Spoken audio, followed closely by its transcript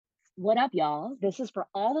What up, y'all? This is for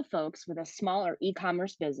all the folks with a small or e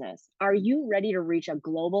commerce business. Are you ready to reach a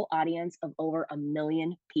global audience of over 1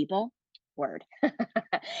 million people? Word.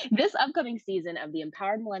 This upcoming season of the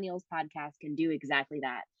Empowered Millennials podcast can do exactly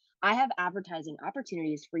that. I have advertising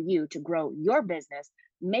opportunities for you to grow your business,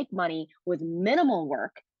 make money with minimal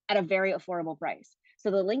work at a very affordable price. So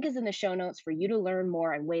the link is in the show notes for you to learn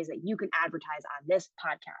more and ways that you can advertise on this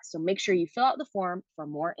podcast. So make sure you fill out the form for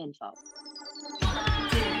more info.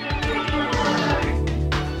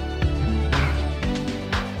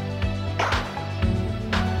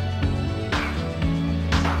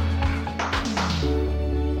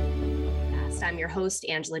 I'm your host,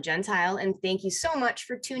 Angela Gentile, and thank you so much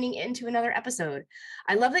for tuning in to another episode.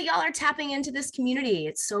 I love that y'all are tapping into this community.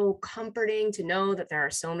 It's so comforting to know that there are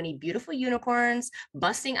so many beautiful unicorns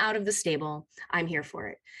busting out of the stable. I'm here for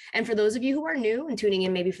it. And for those of you who are new and tuning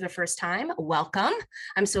in maybe for the first time, welcome.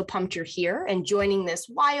 I'm so pumped you're here and joining this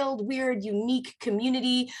wild, weird, unique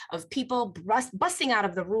community of people busting out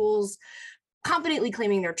of the rules, confidently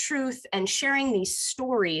claiming their truth, and sharing these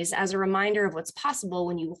stories as a reminder of what's possible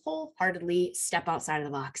when you wholeheartedly step outside of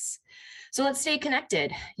the box. So let's stay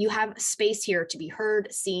connected. You have space here to be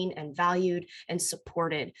heard, seen, and valued and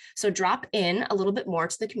supported. So drop in a little bit more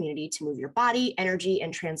to the community to move your body, energy,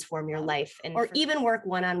 and transform your life, or even work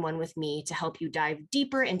one-on-one with me to help you dive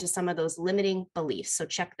deeper into some of those limiting beliefs. So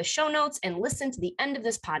check the show notes and listen to the end of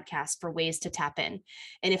this podcast for ways to tap in.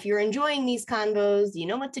 And if you're enjoying these convos, you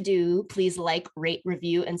know what to do. Please like, rate,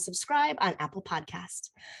 review, and subscribe on Apple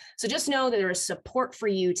Podcasts. So just know that there is support for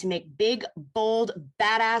you to make big, bold,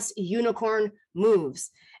 badass unicorn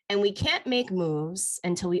moves. And we can't make moves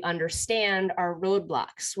until we understand our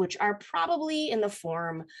roadblocks, which are probably in the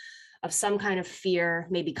form of some kind of fear,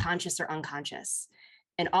 maybe conscious or unconscious.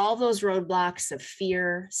 And all those roadblocks of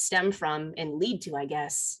fear stem from and lead to, I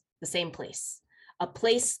guess, the same place, a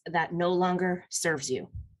place that no longer serves you.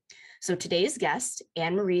 So today's guest,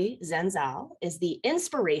 Anne-Marie Zanzal, is the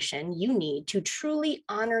inspiration you need to truly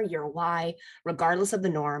honor your why, regardless of the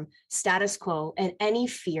norm, status quo, and any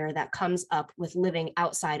fear that comes up with living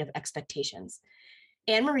outside of expectations.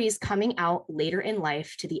 Anne-Marie's coming out later in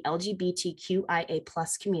life to the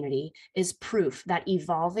LGBTQIA+ community is proof that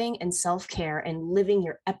evolving and self-care and living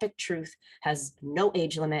your epic truth has no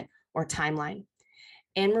age limit or timeline.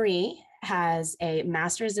 Anne-Marie has a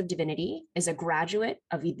Master's of Divinity, is a graduate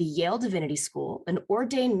of the Yale Divinity School, an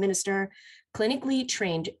ordained minister, clinically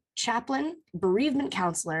trained chaplain, bereavement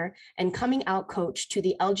counselor, and coming out coach to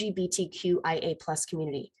the LGBTQIA+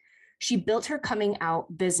 community. She built her coming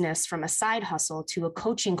out business from a side hustle to a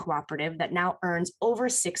coaching cooperative that now earns over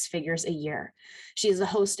 6 figures a year. She is the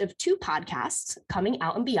host of 2 podcasts, Coming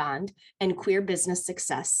Out and Beyond and Queer Business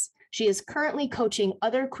Success. She is currently coaching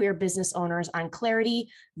other queer business owners on clarity,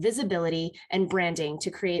 visibility, and branding to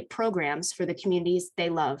create programs for the communities they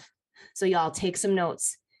love. So y'all take some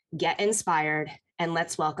notes, get inspired, and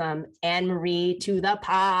let's welcome Anne-Marie to the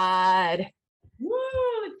pod. Woo!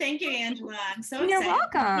 Thank you, Angela. I'm so You're excited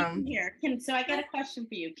welcome. to be here. So I got a question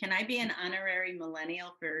for you. Can I be an honorary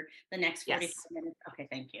millennial for the next 45 minutes? Okay,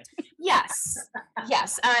 thank you. Yes,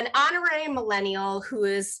 an honorary millennial who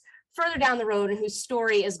is further down the road and whose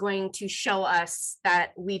story is going to show us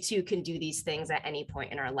that we too can do these things at any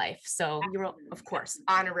point in our life. So you're, of course,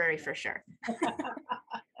 honorary for sure.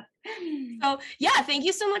 So yeah, thank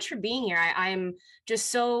you so much for being here. I'm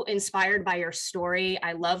just so inspired by your story.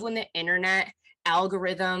 I love when the internet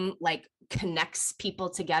algorithm connects people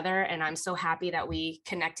together, and I'm so happy that we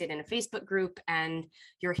connected in a Facebook group and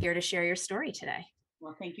you're here to share your story today.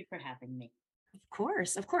 Well, thank you for having me. Of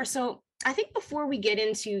course. So I think before we get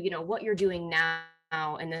into, what you're doing now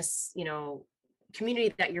and this,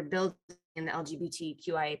 community that you're building in the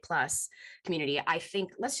LGBTQIA+ community, I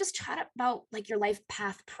think let's just chat about your life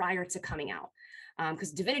path prior to coming out.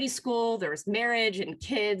 Because divinity school, there was marriage and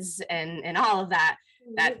kids and all of that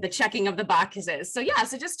the checking of the boxes. So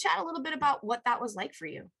just chat a little bit about what that was like for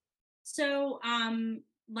you. So,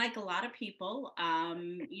 like a lot of people,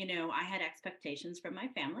 I had expectations from my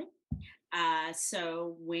family.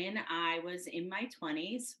 So when I was in my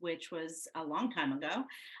 20s, which was a long time ago,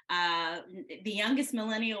 the youngest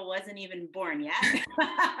millennial wasn't even born yet.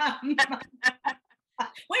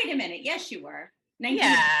 Wait a minute. Yes, you were.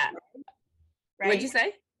 Yeah. Right? What'd you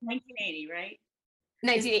say? 1980, right?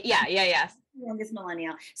 1980. Yeah. Youngest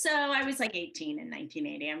millennial. So I was 18 in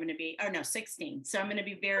 1980. I'm going to be, 16. So I'm going to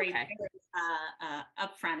be very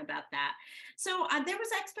upfront about that. So there was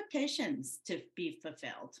expectations to be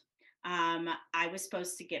fulfilled. I was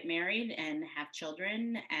supposed to get married and have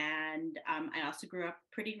children. And I also grew up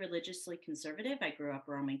pretty religiously conservative. I grew up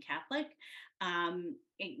Roman Catholic.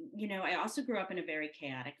 I also grew up in a very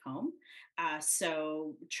chaotic home.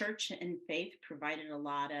 So church and faith provided a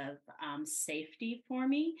lot of safety for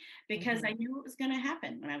me because I Mhm. knew what was going to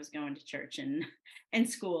happen when I was going to church and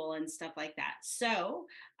school and stuff like that. So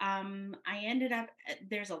I ended up,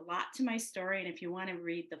 there's a lot to my story. And if you want to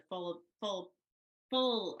read the full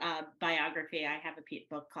biography, I have a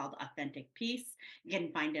book called Authentic Peace. You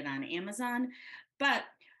can find it on Amazon. But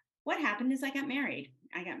what happened is I got married.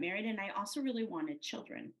 I got married and I also really wanted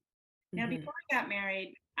children. Now, Mhm. before I got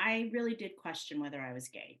married, I really did question whether I was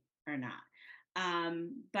gay or not.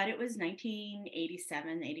 But it was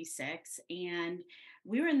 1987, 86, and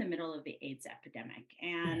we were in the middle of the AIDS epidemic.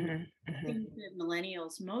 And Mhm. I Mhm. think the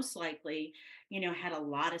millennials most likely, had a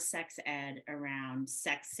lot of sex ed around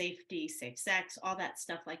sex safety, safe sex, all that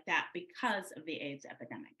stuff like that because of the AIDS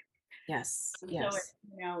epidemic. Yes. So Yes.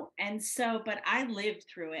 but I lived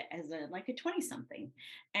through it as a 20 something.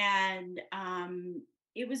 And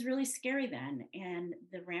it was really scary then. And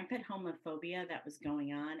the rampant homophobia that was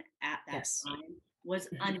going on at that Yes. time was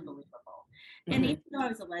Mhm. unbelievable. And even Mhm. though I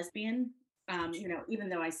was a lesbian, even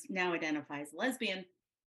though now identify as a lesbian,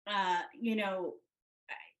 uh, you know,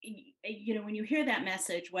 when you hear that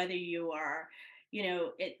message, whether you are,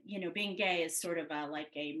 being gay is sort of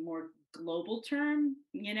like a more global term,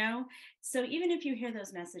 so even if you hear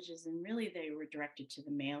those messages and really they were directed to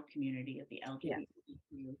the male community of the Yeah.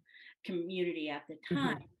 LGBTQ community at the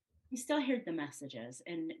time, Mhm. you still heard the messages.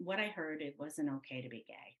 And what I heard, it wasn't okay to be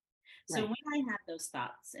gay. So Right. when I had those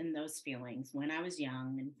thoughts and those feelings when I was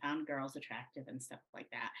young and found girls attractive and stuff like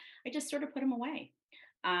that, I just sort of put them away.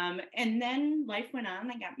 And then life went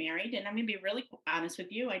on. I got married, and I'm going to be really honest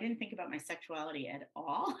with you. I didn't think about my sexuality at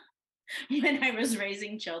all when I was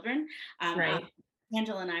raising children. Right.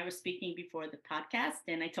 Angela and I were speaking before the podcast,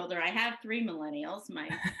 and I told her I have three millennials. My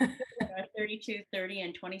 32, 30,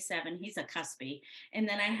 and 27. He's a cuspy. And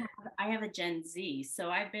then I have a Gen Z. So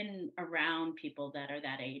I've been around people that are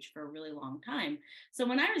that age for a really long time. So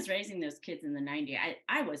when I was raising those kids in the 90s,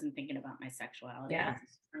 I wasn't thinking about my sexuality. I was Yeah.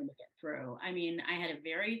 just trying to get through. I mean, I had a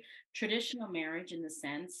very traditional marriage in the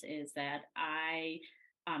sense is that I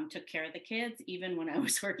took care of the kids even when I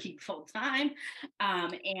was working full time.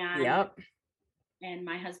 Um, and Yep. and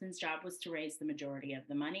my husband's job was to raise the majority of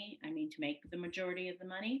the money. I mean, to make the majority of the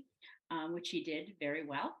money, which he did very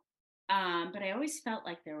well. But I always felt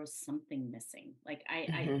like there was something missing. Like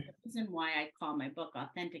Mhm. the reason why I call my book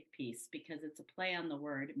Authentic Peace, because it's a play on the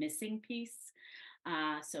word missing piece.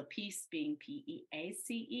 So peace being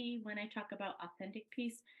PEACE when I talk about authentic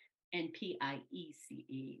peace, and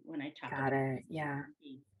PIECE when I talk Got about it. Yeah.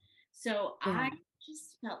 peace. So I Yeah.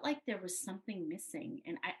 just felt like there was something missing,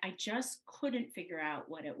 and I just couldn't figure out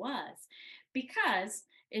what it was. Because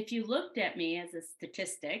if you looked at me as a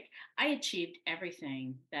statistic, I achieved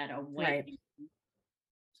everything that Right.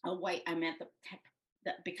 I'm at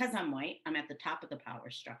because I'm white, I'm at the top of the power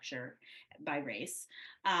structure by race.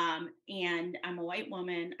 And I'm a white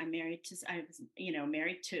woman. I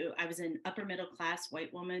was an upper middle class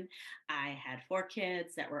white woman. I had four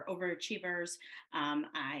kids that were overachievers.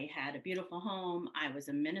 I had a beautiful home. I was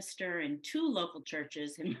a minister in two local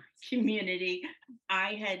churches in my community.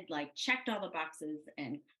 I had like checked all the boxes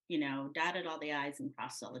and, dotted all the I's and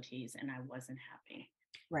crossed all the T's, and I wasn't happy.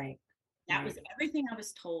 Right. That was Right. everything I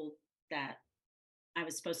was told that I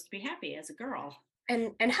was supposed to be happy as a girl.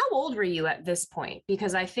 And how old were you at this point?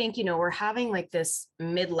 Because I think, we're having like this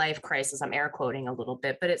midlife crisis. I'm air quoting a little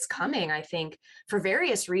bit, but it's coming, I think, for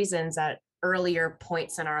various reasons at earlier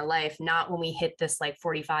points in our life, not when we hit this like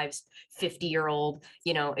 45, 50-year-old,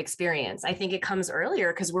 experience. I think it comes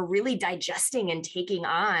earlier because we're really digesting and taking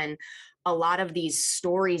on a lot of these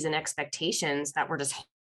stories and expectations that were just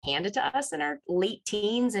handed to us in our late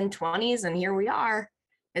teens and 20s. And here we are.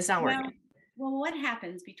 It's not Well, working. well, what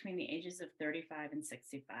happens between the ages of 35 and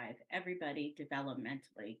 65? Everybody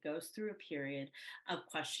developmentally goes through a period of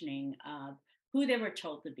questioning of who they were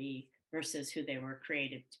told to be versus who they were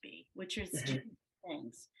created to be, which is two Mhm.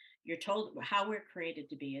 things. You're told how we're created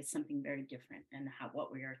to be is something very different than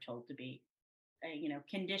what we are told to be.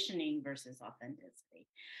 Conditioning versus authenticity.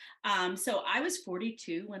 So I was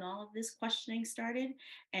 42 when all of this questioning started,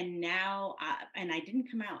 and and I didn't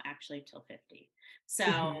come out actually till 50. So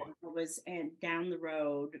Mhm. I was down the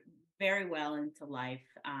road very well into life.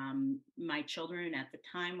 My children at the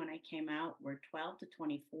time when I came out were 12 to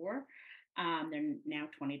 24. They're now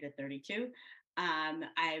 20 to 32.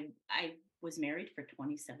 I was married for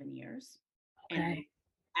 27 years and was Okay.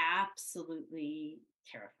 absolutely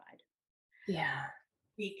terrified. Yeah.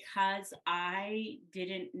 because I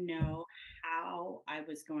didn't know how I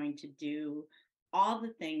was going to do all the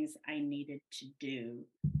things I needed to do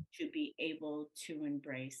to be able to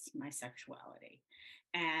embrace my sexuality.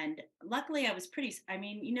 And luckily I was I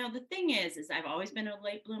mean, the thing is I've always been a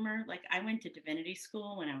late bloomer. Like I went to divinity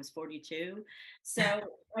school when I was 42. So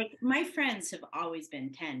like my friends have always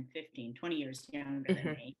been 10, 15, 20 years younger than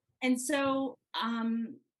Mhm. me. And so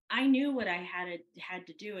I knew what I had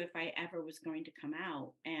to do if I ever was going to come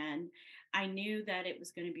out, and I knew that it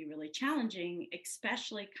was going to be really challenging,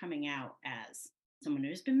 especially coming out as someone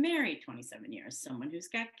who's been married 27 years, someone who's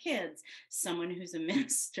got kids, someone who's a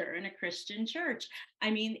minister in a Christian church.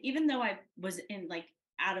 I mean, even though I was in like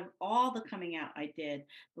out of all the coming out I did,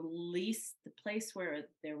 the place where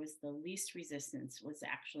there was the least resistance was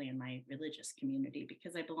actually in my religious community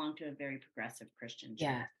because I belong to a very progressive Christian church.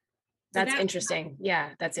 Yeah, So that's that interesting.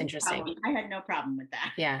 Yeah, that's no interesting. problem. I had no problem with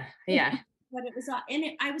that. Yeah, yeah. But it was,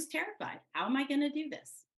 I was terrified. How am I going to do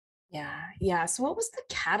this? Yeah, yeah. So what was the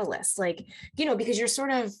catalyst? Like, because you're sort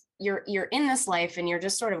of you're in this life and you're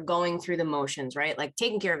just sort of going through the motions, right? Like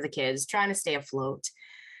taking care of the kids, trying to stay afloat,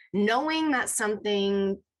 knowing that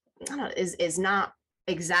something, I don't know, is not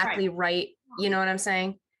Right. exactly right. You know what I'm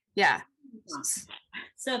saying? Yeah.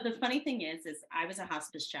 So the funny thing is I was a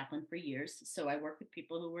hospice chaplain for years. So I work with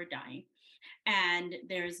people who were dying. And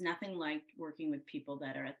there's nothing like working with people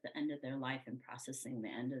that are at the end of their life and processing the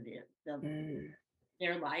end of Mm,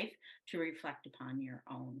 their life to reflect upon your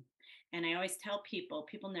own. And I always tell people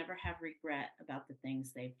never have regret about the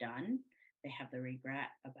things they've done. They have the regret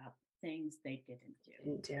about things they didn't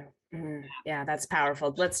do. didn't do. Yeah, that's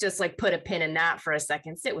powerful. Let's just like put a pin in that for a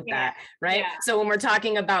second. Sit with Yeah. that, right? Yeah. So when we're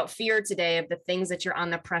talking about fear today of the things that you're on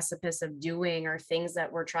the precipice of doing or things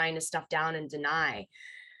that we're trying to stuff down and deny,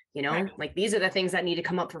 Right. like these are the things that need to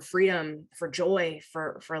come up for freedom, for joy,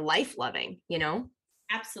 for life loving.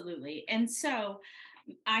 Absolutely. And so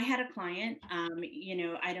I had a client,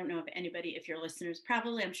 I don't know if anybody, if your listeners,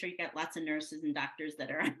 probably, I'm sure you got lots of nurses and doctors that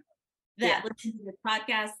are Yeah. that listen to this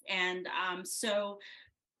podcast. And so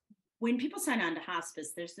when people sign on to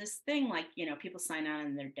hospice, there's this thing like, people sign on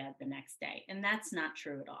and they're dead the next day. And that's not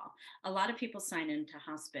true at all. A lot of people sign into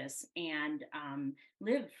hospice and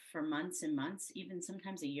live for months and months, even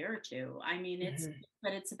sometimes a year or two. I mean, Mhm.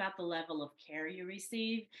 but it's about the level of care you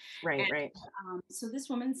receive. Right, And right. so this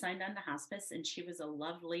woman signed on to hospice and she was a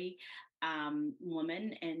lovely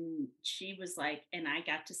woman. And she was like, and I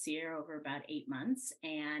got to see her over about 8 months.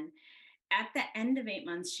 And at the end of 8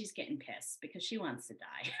 months, she's getting pissed because she wants to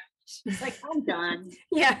die. She's like, I'm done.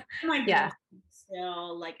 Yeah. What am I doing Yeah.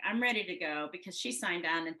 still? Like, I'm ready to go because she signed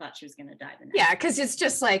on and thought she was going to die the Yeah. next. Cause it's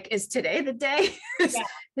just like, is today the day? is, Yeah.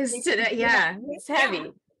 is today? Yeah. It's Yeah. heavy. Can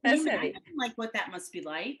you That's imagine heavy. like what that must be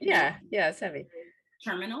like? Yeah. Yeah. It's heavy.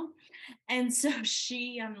 Terminal. And so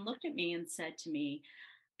she looked at me and said to me,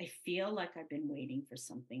 I feel like I've been waiting for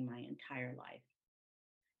something my entire life.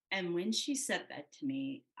 And when she said that to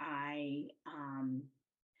me, I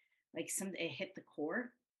like some it hit the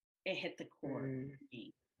core. It hit the core Mm, for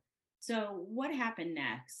me. So what happened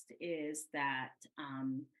next is that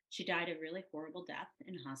she died a really horrible death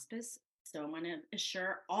in hospice. So I want to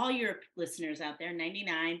assure all your listeners out there,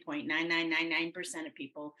 99.9999% of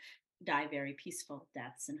people die very peaceful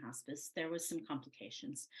deaths in hospice. There was some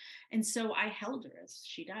complications. And so I held her as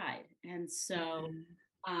she died. And so mm,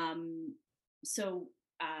 um so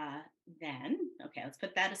uh then, okay, let's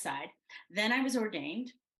put that aside. Then I was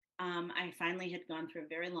ordained. I finally had gone through a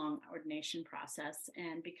very long ordination process,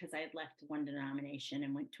 and because I had left one denomination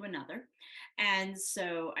and went to another, and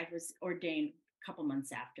so I was ordained a couple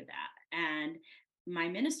months after that. And my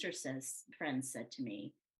minister friend said to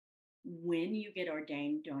me, "When you get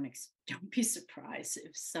ordained, don't be surprised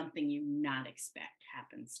if something you not expect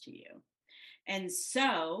happens to you." And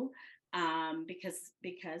so, because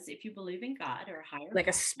if you believe in God or a higher like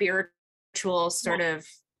a power, spiritual yeah. sort of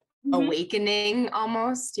Mhm. awakening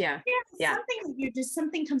almost. Yeah. Yeah, Yeah. something you just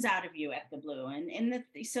something comes out of you at the blue, and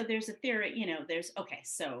so there's a theory, there's okay,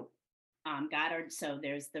 so God or so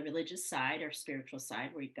there's the religious side or spiritual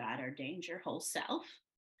side where God ordains your whole self.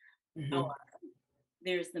 Or Mhm.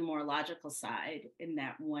 there's the more logical side in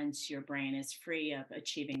that once your brain is free of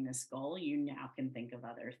achieving this goal, you now can think of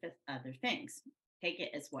other things. Take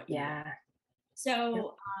it as what you will. Yeah. Yep.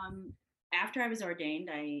 So after I was ordained,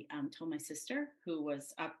 I told my sister, who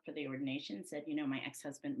was up for the ordination, said, my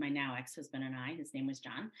now ex-husband and I, his name was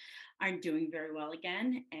John, aren't doing very well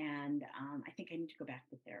again. And I think I need to go back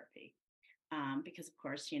to therapy. Because of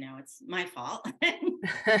course, it's my fault. He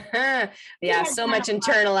Yeah. had So done much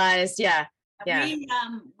internalized. Yeah. Yeah.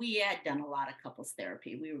 We had done a lot of couples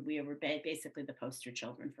therapy. We were basically the poster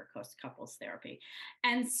children for couples therapy,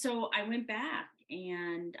 and so I went back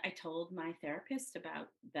and I told my therapist about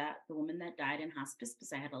the woman that died in hospice,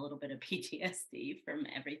 because I had a little bit of PTSD from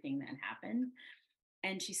everything that happened.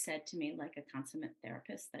 And she said to me, like a consummate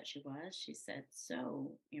therapist that she was, she said,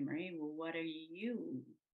 "So, Emery, well, what are you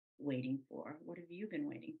waiting for? What have you been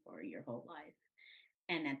waiting for your whole life?"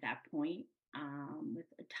 And at that point, with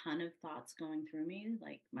a ton of thoughts going through me,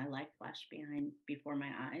 like my life flashed before my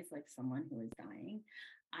eyes, like someone who is dying,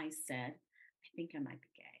 I said, "I think I might be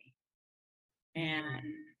gay." Mm.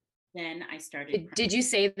 And then I started Did you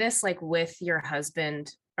say this like with your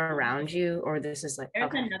husband crying. around you, or this is like, There's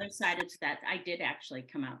okay, another side to that. I did actually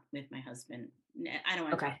come out with my husband. I don't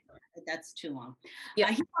want to talk okay, about that. That's too long.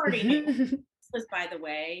 yeah. He already knew. This was, by the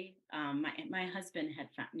way, my husband had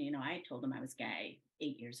found, I told him I was gay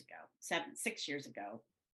 8 years ago, 6 years ago,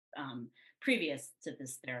 previous to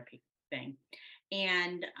this therapy thing.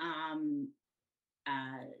 And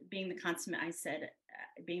being the consummate, I said,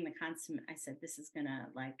 this is gonna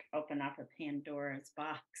like open up a Pandora's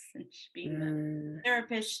box. And she, being the Mm.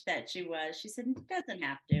 therapist that she was, she said, it doesn't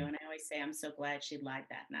have to. And I always say, I'm so glad she lied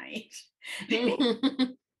that night.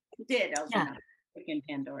 It did open Yeah. up freaking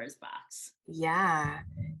Pandora's box. Yeah.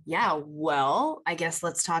 Yeah. Well, I guess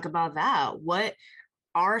let's talk about that. What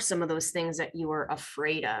are some of those things that you were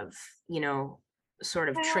afraid of, sort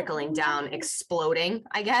of Well, trickling down, exploding,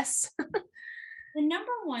 I guess? the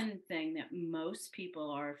number one thing that most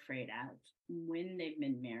people are afraid of when they've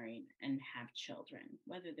been married and have children,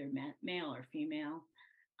 whether they're male or female,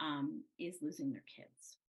 is losing their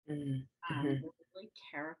kids. Mm-hmm. They're really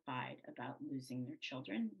terrified about losing their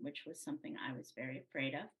children, which was something I was very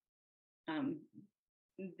afraid of. Um,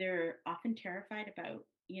 they're often terrified about,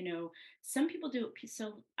 some people do.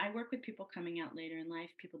 So I work with people coming out later in life.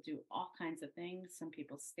 People do all kinds of things. Some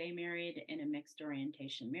people stay married in a mixed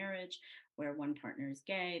orientation marriage where one partner is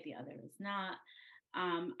gay, the other is not.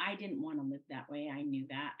 I didn't want to live that way. I knew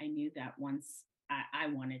that. I knew that once I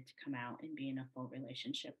wanted to come out and be in a full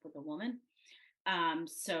relationship with a woman.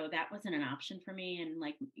 So that wasn't an option for me. And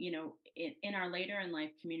like, in our later in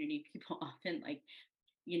life community, people often like,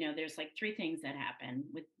 there's like three things that happen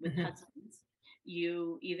with Mm-hmm. husbands.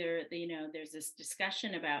 You either, there's this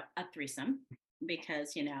discussion about a threesome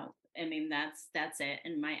because, I mean, that's it.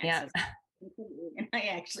 And my Yeah. ex-husband, and I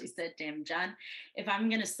actually said to him, John, if I'm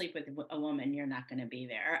going to sleep with a woman, you're not going to be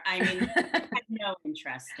there. I mean, I have no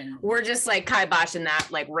interest in. We're just like kiboshing that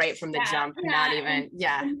like right from the Yeah, jump, not yeah, even,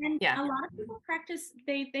 yeah, and then yeah. a lot of people practice.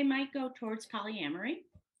 They might go towards polyamory,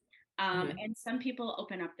 Mhm. and some people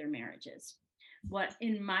open up their marriages. What,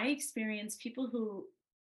 in my experience,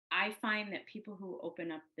 I find that people who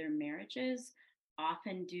open up their marriages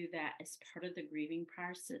often do that as part of the grieving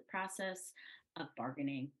process of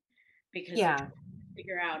bargaining, because they're trying Yeah. to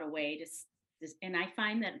figure out a way and I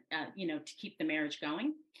find that, to keep the marriage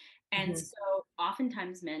going. And Mhm. so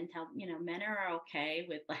oftentimes men are okay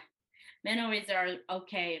with like, men always are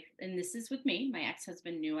okay. And this is with me. My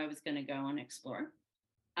ex-husband knew I was going to go and explore.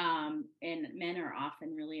 And men are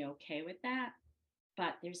often really okay with that,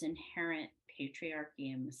 but there's inherent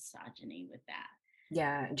patriarchy and misogyny with that.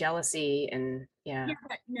 Yeah. Jealousy and yeah. Yeah,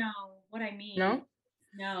 but no, what I mean, No?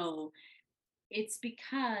 no, it's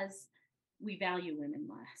because we value women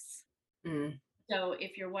less. Mm, So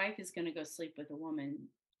if your wife is going to go sleep with a woman,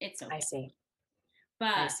 it's I okay. see. I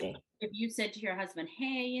But see. if you said to your husband,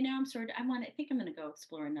 "Hey, I think I'm going to go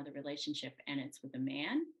explore another relationship, and it's with a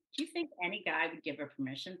man," do you think any guy would give her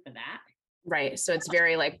permission for that? Right. So it's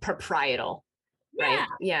very like proprietal, Yeah. right?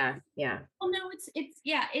 Yeah. Yeah. Well, no,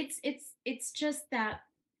 it's just that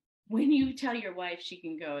when you tell your wife she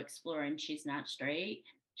can go explore and she's not straight,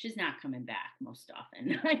 she's not coming back most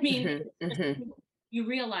often. I mean, Hmm. Hmm. you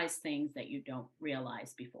realize things that you don't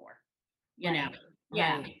realize before, you know? Right.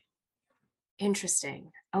 Yeah. Right.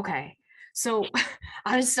 Interesting. Okay. So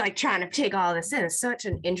I was like trying to take all this in. It's such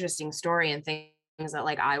an interesting story and things that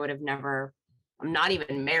like I would have never, I'm not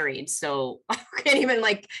even married, so I can't even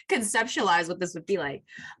like conceptualize what this would be like.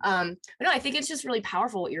 But no, I think it's just really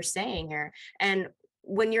powerful what you're saying here. And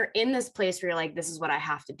when you're in this place where you're like, this is what I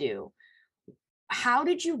have to do, how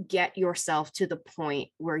did you get yourself to the point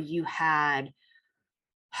where you had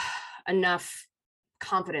enough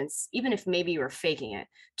confidence, even if maybe you were faking it,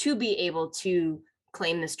 to be able to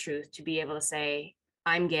claim this truth, to be able to say,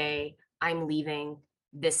 I'm gay, I'm leaving,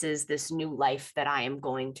 this is this new life that I am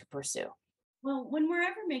going to pursue? Well, when we're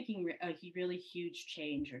ever making a really huge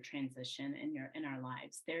change or transition in our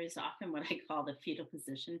lives, there is often what I call the fetal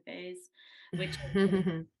position phase, which is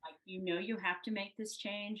like, you have to make this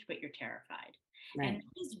change, but you're terrified. And Right.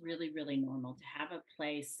 that is really, really normal to have a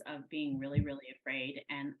place of being really, really afraid.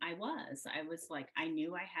 And I was like, I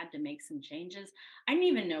knew I had to make some changes. I didn't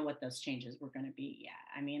even know what those changes were going to be yet.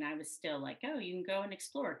 I mean, I was still like, oh, you can go and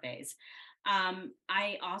explore phase.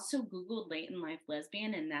 I also Googled late in life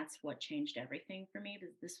lesbian, and that's what changed everything for me.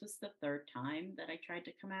 This was the third time that I tried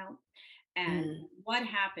to come out. And Mm, what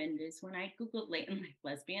happened is when I Googled late in life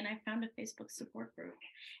lesbian, I found a Facebook support group.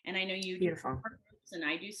 And I know you do beautiful. support groups and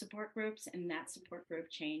I do support groups. And that support group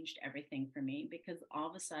changed everything for me because all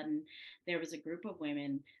of a sudden there was a group of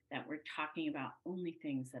women that were talking about only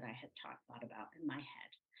things that I had thought about in my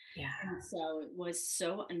head. Yeah. And so it was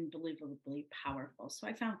so unbelievably powerful. So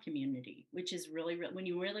I found community, which is really, when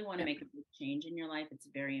you really want to Yep. make a big change in your life, it's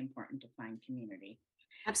very important to find community.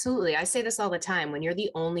 Absolutely. I say this all the time. When you're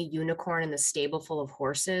the only unicorn in the stable full of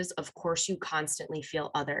horses, of course you constantly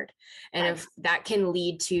feel othered. And Right. if that can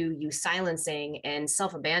lead to you silencing and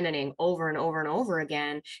self abandoning over and over and over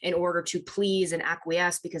again in order to please and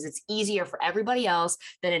acquiesce because it's easier for everybody else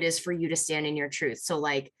than it is for you to stand in your truth. So,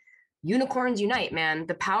 like, unicorns unite, man.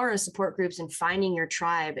 The power of support groups and finding your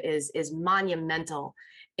tribe is monumental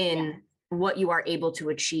Yeah. in what you are able to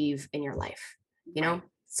achieve in your life, you know? Right.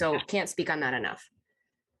 So, Yeah. can't speak on that enough.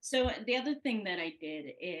 So the other thing that I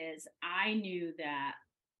did is I knew that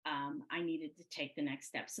I needed to take the next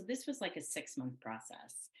step. So this was like a 6 month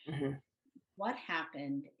process. Mhm. What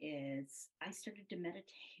happened is I started to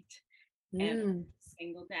meditate every Mm,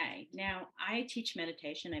 single day. Now, I teach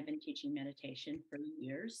meditation. I've been teaching meditation for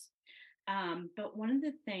years. But one of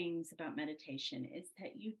the things about meditation is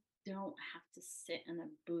that you don't have to sit in a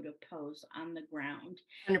Buddha pose on the ground.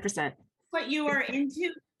 100%. What you are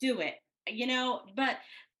into, do it. But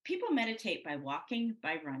people meditate by walking,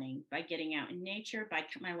 by running, by getting out in nature,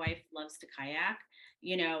 my wife loves to kayak,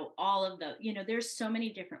 all of there's so many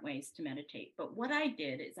different ways to meditate. But what I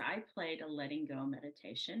did is I played a letting go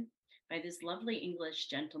meditation by this lovely English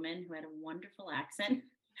gentleman who had a wonderful accent.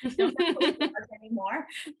 Don't know who he was anymore.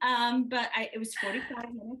 But it was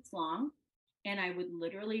 45 minutes long. And I would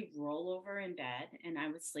literally roll over in bed, and I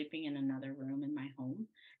was sleeping in another room in my home,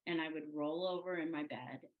 and I would roll over in my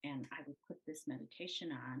bed and I would put this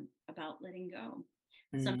meditation on about letting go.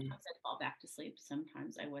 Sometimes Mm, I'd fall back to sleep,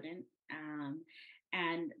 sometimes I wouldn't.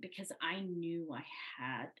 And because I knew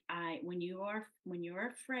when you're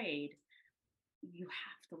afraid, you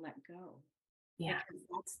have to let go yeah. because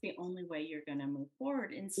that's the only way you're going to move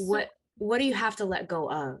forward. And so, What do you have to let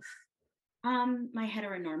go of? my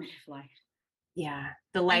heteronormative life. Yeah.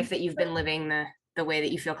 The I'm life that you've been living, the way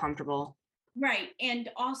that you feel comfortable. right. And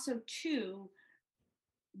also, too,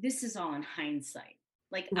 this is all in hindsight.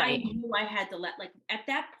 Like I Right. knew I had to like at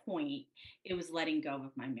that point, it was letting go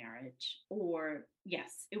of my marriage. Or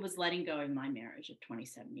yes, it was letting go of my marriage of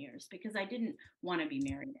 27 years because I didn't want to be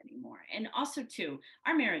married anymore. And also too,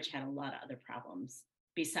 our marriage had a lot of other problems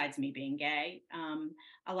besides me being gay.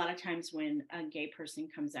 A lot of times when a gay person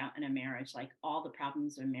comes out in a marriage, like all the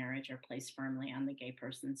problems of marriage are placed firmly on the gay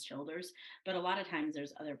person's shoulders. But a lot of times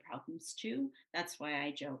there's other problems too. That's why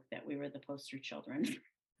I joke that we were the poster children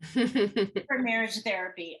for marriage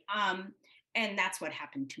therapy. And that's what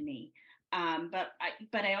happened to me. But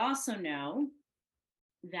I also know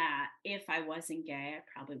that if I wasn't gay, I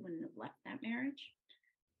probably wouldn't have left that marriage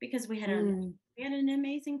because Mm, we had an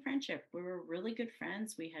amazing friendship. We were really good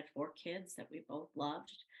friends. We had 4 kids that we both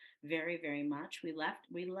loved very, very much. We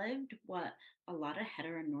lived what a lot of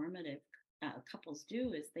heteronormative couples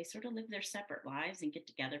do is they sort of live their separate lives and get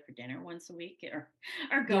together for dinner once a week or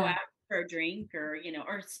go yeah. out for a drink or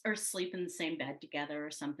sleep in the same bed together or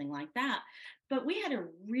something like that. But we had a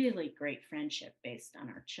really great friendship based on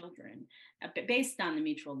our children, based on the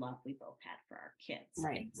mutual love we both had for our kids. And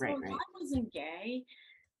Right, so right, if right. I wasn't gay,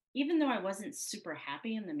 even though I wasn't super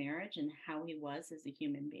happy in the marriage and how he was as a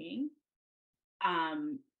human being,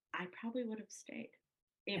 um, I probably would have stayed.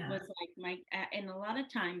 It Yeah. was like and a lot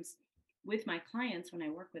of times with my clients, when I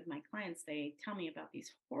work with my clients, they tell me about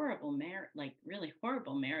these like really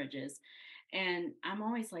horrible marriages. And I'm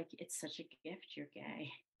always like, it's such a gift you're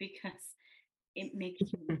gay because it makes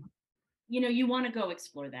you want to go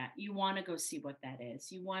explore that. You want to go see what that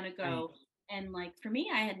is. You want to Right. go. And like for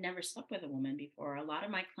me, I had never slept with a woman before. A lot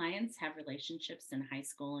of my clients have relationships in high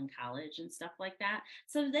school and college and stuff like that.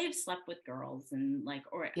 So they've slept with girls and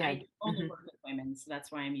or Yeah. I only Mhm. work with women. So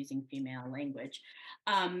that's why I'm using female language.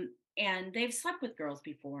 And they've slept with girls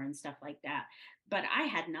before and stuff like that. But I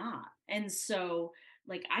had not. And so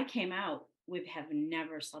like I came out with have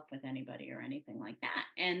never slept with anybody or anything like that.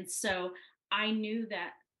 And so I knew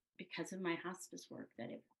that because of my hospice work that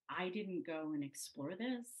if I didn't go and explore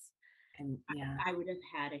this, And yeah. I would have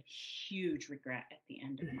had a huge regret at the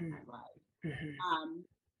end of my Mhm. life. Mhm. Um,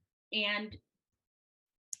 and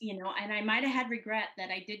and I might have had regret that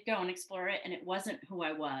I did go and explore it and it wasn't who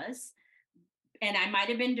I was. And I might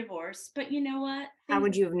have been divorced, but you know what? How Things,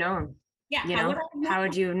 would you have known? yeah, You how would know, I have how known?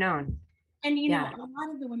 would you have known? And Yeah. a lot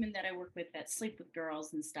of the women that I work with that sleep with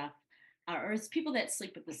girls and stuff, or it's people that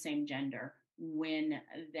sleep with the same gender when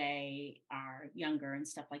they are younger and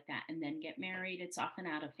stuff like that, and then get married. It's often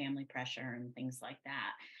out of family pressure and things like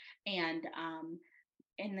that. And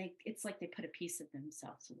it's like they put a piece of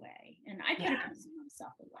themselves away, and I put a Yeah. piece of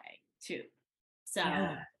myself away too. So,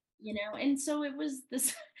 Yeah. and so it was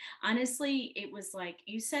this. Honestly, it was like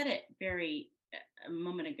you said it very a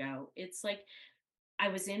moment ago. It's like I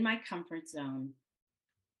was in my comfort zone.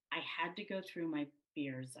 I had to go through my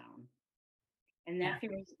fear zone, and Yeah.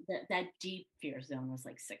 that deep fear zone was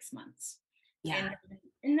like 6 months, Yeah.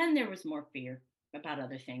 and then there was more fear about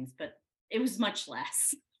other things, but it was much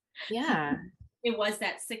less. Yeah. It was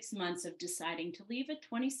that 6 months of deciding to leave a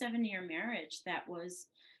 27-year marriage that was,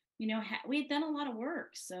 we had done a lot of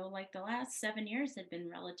work. So, like, the last 7 years had been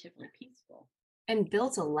relatively peaceful. And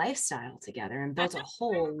built a lifestyle together and I built a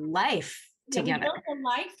whole life Yeah, we built together. a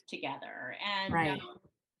life together, Right.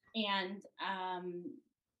 and um,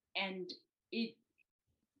 and it.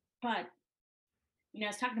 But I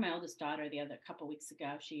was talking to my oldest daughter the other couple weeks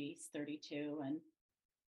ago. She's 32, and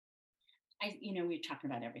we were talking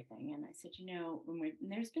about everything, and I said,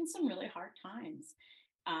 and there's been some really hard times,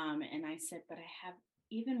 and I said, but I have,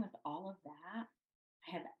 even with all of that,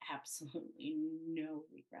 I have absolutely no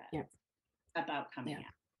regret Yeah. about coming Yeah.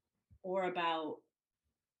 out or about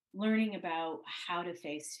learning about how to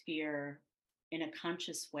face fear in a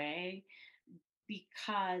conscious way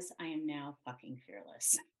because I am now fucking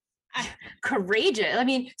fearless. I, Courageous. I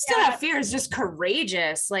mean, still yeah, have fear is just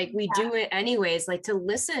courageous. Like we yeah, do it anyways, like to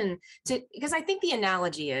listen to, because I think the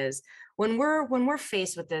analogy is when we're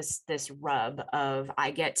faced with this rub of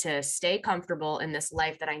I get to stay comfortable in this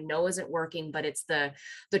life that I know isn't working, but it's the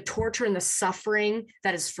torture and the suffering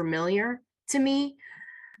that is familiar to me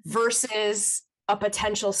versus a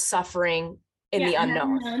potential suffering in yeah, the an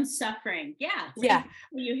unknown. unknown suffering. Yeah, Yeah.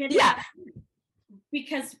 you hit it on Yeah.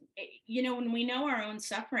 because when we know our own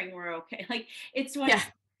suffering, we're okay. Like it's Yeah.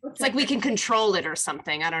 what's It's like that we phrase? can control it or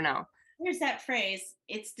something. I don't know. There's that phrase,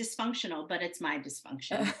 it's dysfunctional, but it's my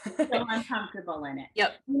dysfunction. So I'm comfortable in it.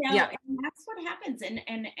 Yep. Yep. And that's what happens. And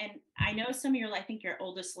I know some of I think your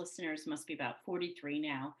oldest listeners must be about 43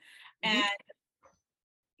 now. And Mhm.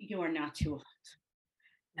 you are not too old.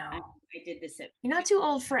 I, No. I did this at You're not too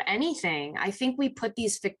old for anything. I think we put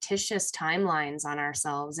these fictitious timelines on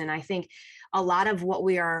ourselves. And I think a lot of what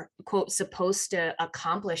we are, quote, supposed to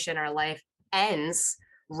accomplish in our life ends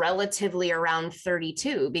relatively around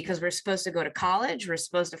 32 because we're supposed to go to college, we're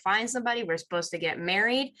supposed to find somebody, we're supposed to get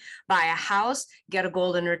married, buy a house, get a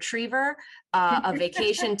golden retriever, a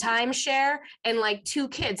vacation timeshare, and like 2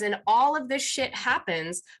 kids. And all of this shit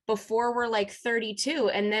happens before we're like 32.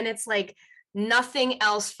 And then it's like, nothing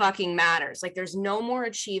else fucking matters. Like there's no more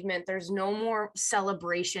achievement, there's no more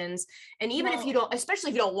celebrations. And even if you well, don't, especially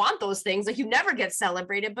if you don't want those things, like you never get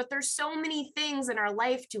celebrated, but there's so many things in our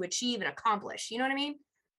life to achieve and accomplish. You know what I mean?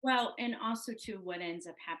 and also too, what ends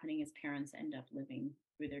up happening is parents end up living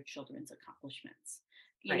through their children's accomplishments.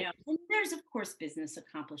 Right. And there's of course business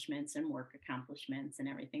accomplishments and work accomplishments and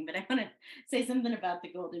everything. But I want to say something about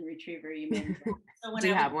the golden retriever you mentioned. So Do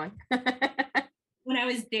you have one? when I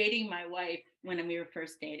was dating my wife, when we were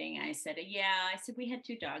first dating, I said, "Yeah." I said we had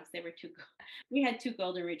 2 dogs. They were we had 2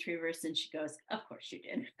 golden retrievers, and she goes, "Of course you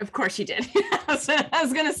did." Of course you did. I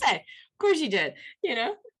was gonna say, of course you did, you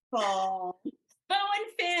know? Oh, Bo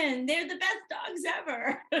and Finn, they're the best dogs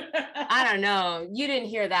ever. I don't know. You didn't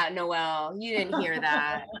hear that, Noelle. You didn't hear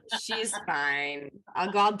that. She's fine.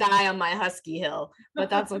 I'll die on my husky hill, but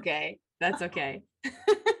that's okay. That's okay.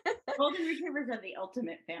 Golden retrievers are the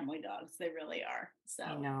ultimate family dogs. They really are. I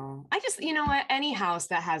So, know. I just, you know what? Any house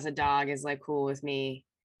that has a dog is like cool with me,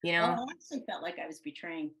 you well, know? I actually felt like I was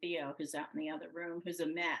betraying Theo, who's out in the other room, who's a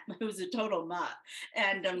mutt, who's a total mutt.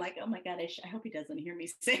 And I'm like, oh my God, I hope he doesn't hear me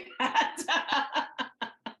say that.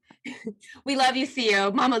 We love you,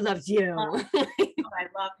 Theo. Mama loves you. I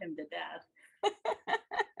love him to death.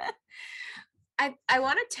 I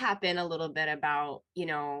want to tap in a little bit about,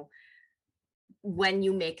 when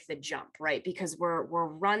you make the jump, right? Because we're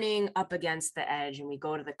running up against the edge and we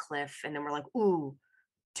go to the cliff and then we're like, ooh,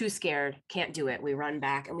 too scared, can't do it. We run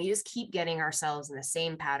back and we just keep getting ourselves in the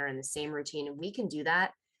same pattern, the same routine. And we can do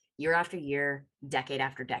that year after year, decade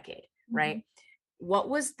after decade, Mhm. right? What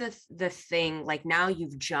was the thing like now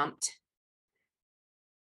you've jumped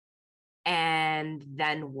And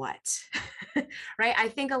then what? Right? I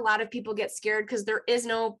think a lot of people get scared because there is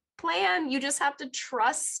no plan. You just have to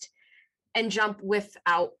trust and jump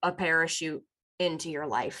without a parachute into your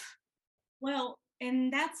life. Well,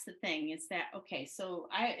 and that's the thing is that okay, so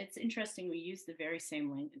it's interesting we use the very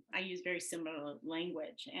same language. I use very similar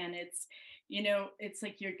language, and it's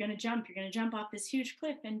like you're gonna jump off this huge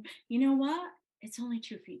cliff, and you know what? It's only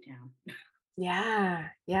 2 feet down. Yeah.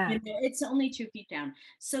 Yeah. It's only 2 feet down.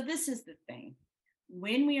 So this is the thing.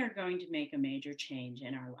 When we are going to make a major change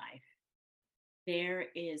in our life, there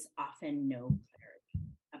is often no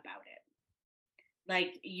clarity about it.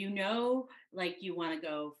 Like like you want to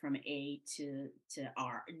go from A to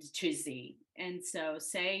R to Z. And so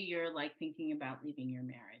say you're like thinking about leaving your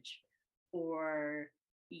marriage, or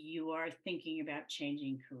you are thinking about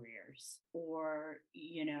changing careers, or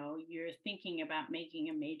you're thinking about making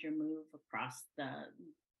a major move across the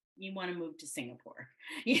you want to move to Singapore,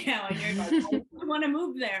 and you're like, I want to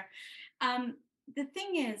move there. Um, the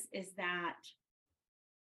thing is that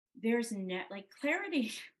there's net like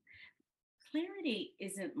clarity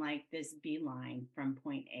isn't like this beeline from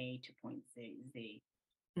point A to point Z.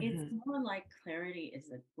 It's Mhm. more like clarity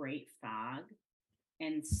is a great fog,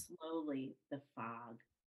 and slowly the fog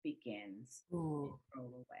begins to Ooh,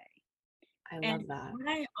 roll away. I And love that. what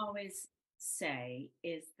I always say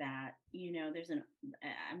is that,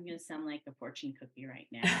 I'm going to sound like a fortune cookie right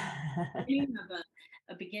now. Beginning of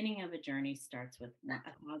a beginning of a journey starts with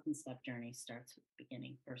a 1,000-step journey starts with the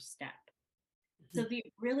beginning, first step. So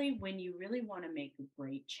when you really want to make a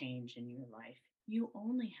great change in your life, you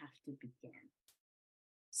only have to begin.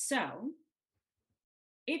 So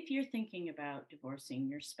if you're thinking about divorcing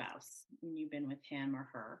your spouse and you've been with him or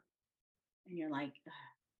her, and you're like, "Ugh,"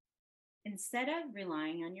 instead of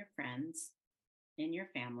relying on your friends and your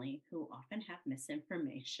family who often have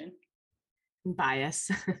misinformation,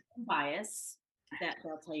 Bias. bias, that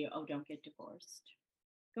they'll tell you, oh, don't get divorced.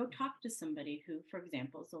 Go talk to somebody who, for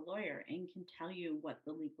example, is a lawyer and can tell you what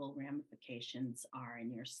the legal ramifications are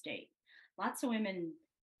in your state. Lots of women,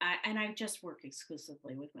 and I just work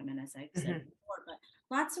exclusively with women, as I've said Mhm. before, but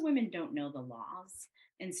lots of women don't know the laws.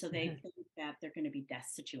 And so they Mhm. think that they're going to be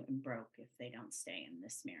destitute and broke if they don't stay in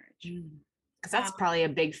this marriage. Because that's Um, probably a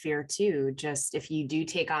big fear too. Just if you do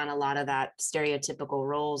take on a lot of that stereotypical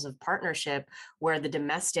roles of partnership where the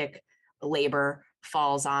domestic labor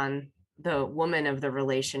falls on the woman of the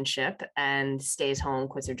relationship and stays home,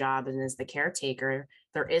 quits her job, and is the caretaker,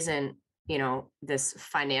 there isn't, this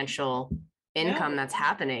financial income no, that's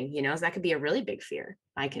happening, so that could be a really big fear.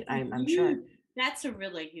 it's I'm sure. that's a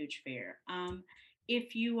really huge fear.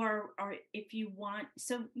 If you are, or if you want,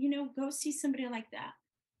 so, go see somebody like that.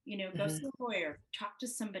 Go Mhm. see a lawyer, talk to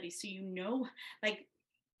somebody so like,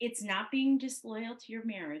 it's not being disloyal to your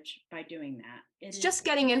marriage by doing that. It It's is, just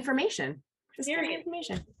getting information. Just getting period.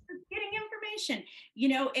 information. Getting information.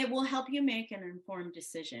 It will help you make an informed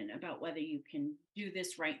decision about whether you can do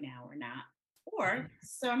this right now or not. Or, Mhm.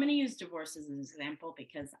 so I'm going to use divorce as an example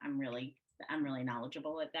because I'm really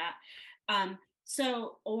knowledgeable at that.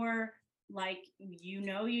 Or like,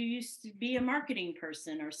 you used to be a marketing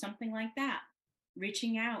person or something like that.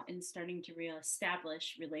 Reaching out and starting to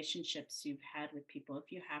reestablish relationships you've had with people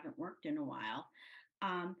if you haven't worked in a while.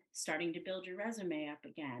 Starting to build your resume up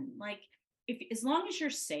again. Like, if as long as you're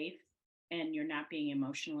safe and you're not being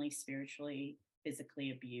emotionally, spiritually,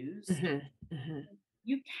 physically abused, Mhm. Mhm.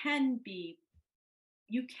 you can be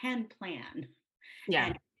you can plan and Yeah.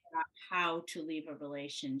 figure out how to leave a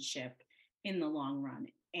relationship in the long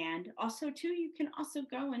run. And also too, you can also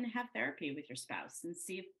go and have therapy with your spouse and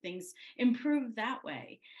see if things improve that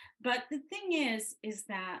way. But the thing is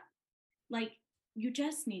that, like, you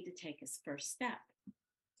just need to take a first step.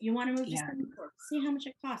 You want to move to Yeah. Singapore, see how much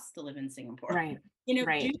it costs to live in Singapore. Right. Do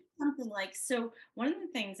Right. something like, so one of the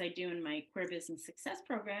things I do in my queer business success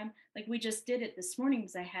program, like we just did it this morning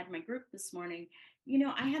because I had my group this morning.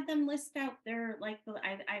 I had them list out their, like,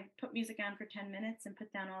 I put music on for 10 minutes and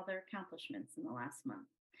put down all their accomplishments in the last month.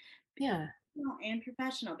 Yeah. And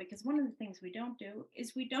professional, because one of the things we don't do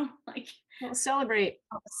is we don't like Well, celebrate.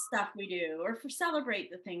 all the stuff we do or for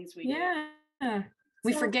celebrate the things we do. Yeah.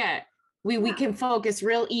 We So forget. We yeah, can focus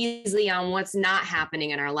real easily on what's not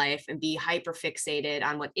happening in our life and be hyper fixated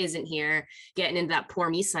on what isn't here, getting into that poor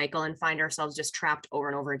me cycle and find ourselves just trapped over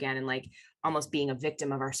and over again and like almost being a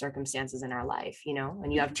victim of our circumstances in our life,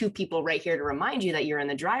 and you have two people right here to remind you that you're in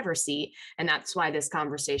the driver's seat. And that's why this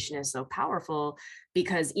conversation is so powerful,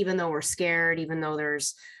 because even though we're scared, even though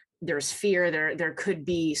there's fear, there could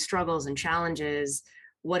be struggles and challenges.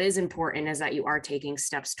 What is important is that you are taking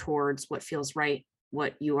steps towards what feels right,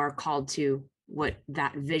 what you are called to, what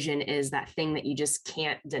that vision is, that thing that you just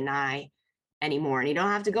can't deny anymore. And you don't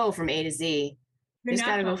have to go from A to Z. You're You just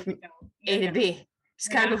got not to go going to from go. A to B.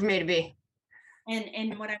 Just You're got to go not. from A to B.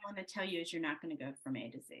 And what I want to tell you is you're not going to go from A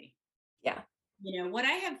to Z. Yeah. You know, what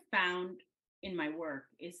I have found in my work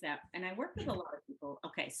is that, and I work with a lot of people.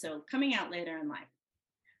 Okay, so coming out later in life,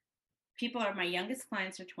 my youngest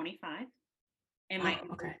clients are 25, and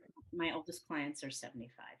Oh, okay. my oldest clients are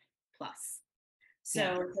 75 plus.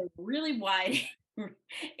 Yeah. So it's a really wide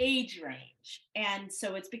age range. And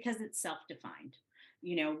so it's because it's self-defined.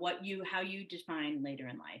 You know, how you define later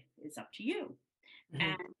in life is up to you. Mhm.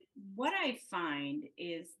 And what I find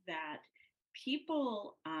is that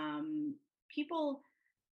people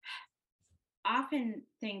often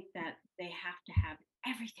think that they have to have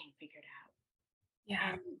everything figured out,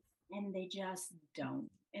 Yeah. and they just don't.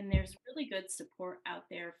 And there's really good support out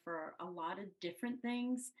there for a lot of different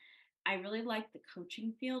things. I really like the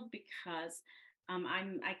coaching field because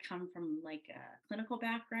I come from like a clinical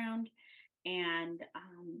background, and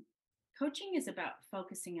coaching is about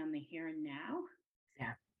focusing on the here and now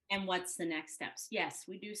Yeah. and what's the next steps. Yes,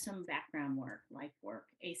 we do some background work, life work,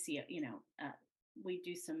 ACO, we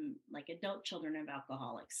do some like adult children of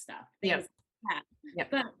alcoholics stuff, things Yep. like that.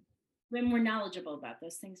 Yep. But when we're knowledgeable about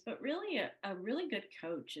those things, but really a really good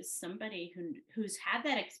coach is somebody who's had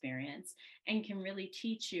that experience and can really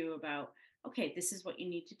teach you about, okay, this is what you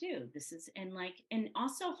need to do. This is, and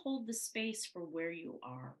also hold the space for where you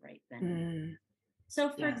are right then and there. Mm, So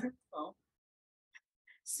for yeah. example,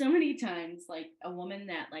 so many times, like a woman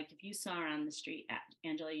that, like, if you saw her on the street,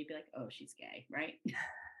 Angela, you'd be like, oh, she's gay, right?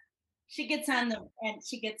 She gets on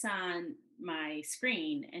my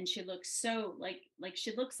screen, and she looks so like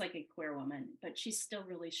she looks like a queer woman, but she's still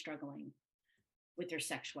really struggling with her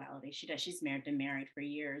sexuality. She's been married for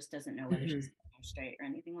years, doesn't know whether she's Mhm. gay or straight or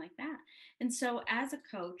anything like that. And so as a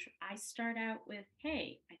coach, I start out with,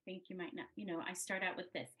 hey, I think you might not, I start out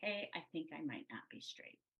with this, hey, I think I might not be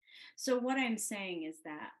straight. So what I'm saying is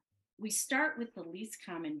that we start with the least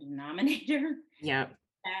common denominator Yep.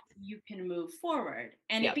 that you can move forward,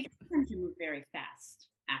 and it Yep. becomes you move very fast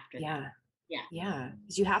after that. Yeah. Yeah. Yeah.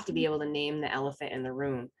 Because you have to be able to name the elephant in the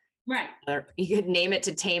room. Right. Or you could name it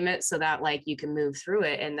to tame it so that like you can move through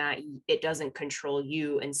it and that it doesn't control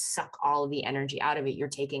you and suck all of the energy out of it. You're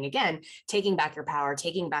taking back your power,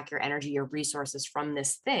 taking back your energy, your resources from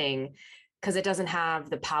this thing because it doesn't have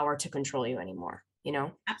the power to control you anymore, you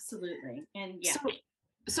know? Absolutely. And yeah.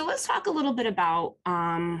 So let's talk a little bit about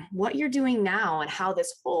what you're doing now and how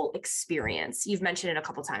this whole experience, you've mentioned it a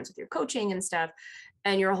couple times with your coaching and stuff,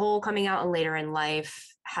 and your whole coming out and later in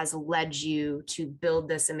life has led you to build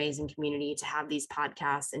this amazing community, to have these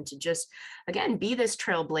podcasts, and to just again be this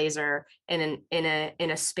trailblazer in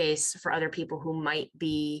a space for other people who might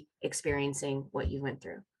be experiencing what you went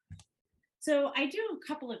through. So I do a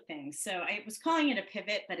couple of things. So I was calling it a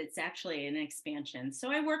pivot, but it's actually an expansion.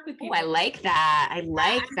 So I work with Oh, I people. like that. I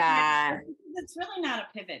like that. It's really not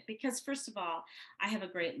a pivot because, first of all, I have a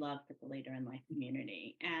great love for the later in life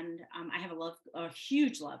community, and I have a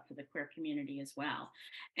huge love for the queer community as well.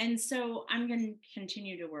 And so I'm going to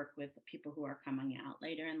continue to work with people who are coming out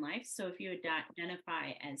later in life. So if you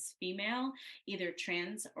identify as female, either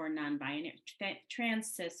trans or non-binary,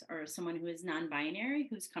 trans, cis, or someone who is non-binary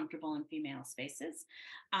who's comfortable in female spaces,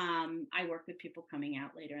 I work with people coming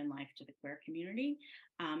out later in life to the queer community.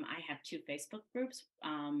 I have 2 Facebook groups.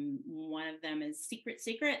 One of them is secret,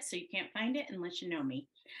 so you can't find it unless you know me.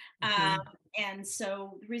 Um, Mhm. and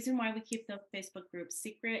so the reason why we keep those Facebook groups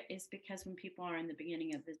secret is because when people are in the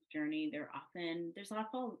beginning of this journey, there's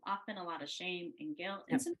often a lot of shame and guilt,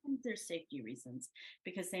 and Yep, sometimes there's safety reasons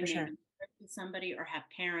because they for may be sure. married to somebody or have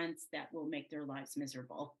parents that will make their lives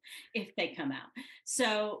miserable if they come out.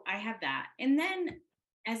 So I have that, and then,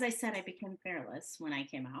 as I said, I became fearless when I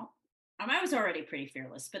came out. I was already pretty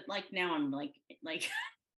fearless, but like now I'm like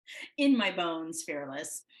in my bones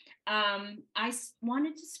fearless.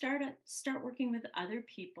 Wanted to start working with other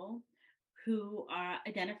people who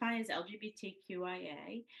identify as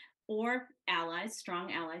LGBTQIA or allies,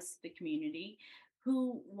 strong allies to the community,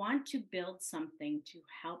 who want to build something to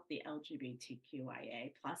help the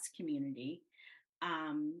LGBTQIA plus community,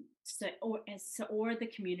 or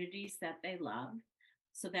the communities that they love,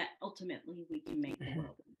 so that ultimately we can make the Mhm.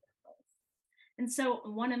 world a better place. And so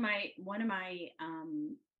one of my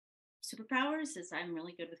superpowers is I'm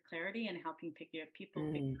really good with clarity and helping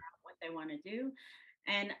people figure Mm. out what they want to do.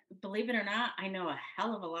 And believe it or not, I know a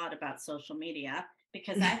hell of a lot about social media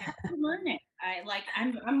because I had to learn it.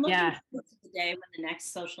 I'm looking Yeah, forward to the day when the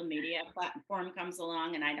next social media platform comes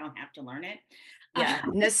along and I don't have to learn it. yeah.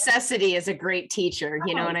 Necessity is a great teacher.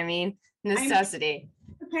 You know Oh, what I mean? I mean, Necessity.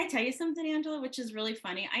 Can I tell you something, Angela, which is really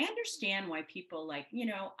funny? I understand why people like,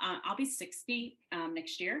 I'll be 60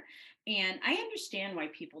 next year. And I understand why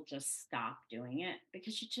people just stop doing it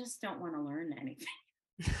because you just don't want to learn anything.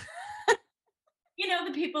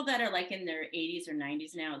 The people that are like in their 80s or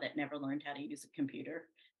 90s now that never learned how to use a computer,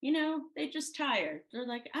 they just tired. They're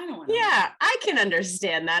like, I don't want to learn. Yeah, I can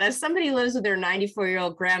understand that. As somebody who lives with their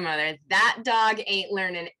 94-year-old grandmother, that dog ain't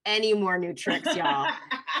learning any more new tricks, y'all.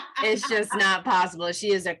 It's just not possible.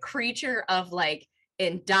 She is a creature of like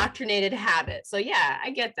indoctrinated habit. So yeah, I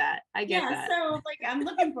get that. I get Yeah, that. so like I'm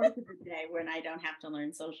looking forward to the day when I don't have to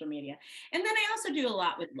learn social media. And then I also do a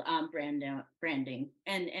lot with branding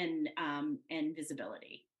and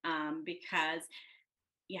visibility, because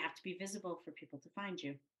you have to be visible for people to find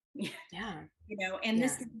you. Yeah. And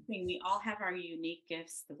this Yeah. is the thing, we all have our unique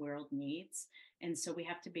gifts the world needs, and so we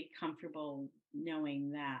have to be comfortable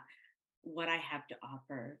knowing that what I have to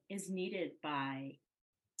offer is needed by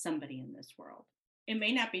somebody in this world. It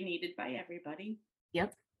may not be needed by everybody,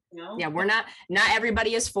 Yep. Yeah, you we're not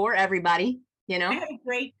everybody is for everybody, you I know? had a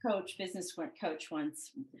great business coach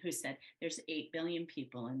once who said, "There's 8 billion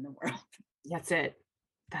people in the world," That's it.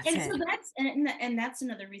 That's and so it. that's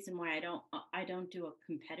another reason why I don't do a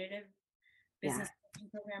competitive Yeah. business coaching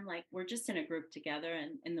program. Like we're just in a group together,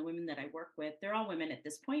 and the women that I work with, they're all women at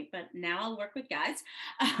this point, but now I'll work with guys.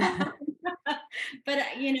 But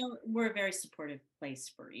we're a very supportive place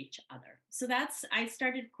for each other. So I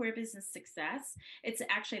started Queer Business Success. It's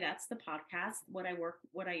actually that's the podcast. What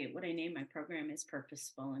I name my program is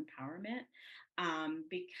Purposeful Empowerment,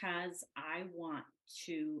 because I want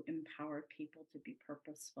to empower people to be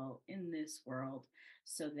purposeful in this world,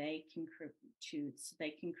 so they can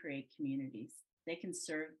create communities. They can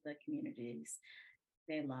serve the communities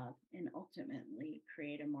they love and ultimately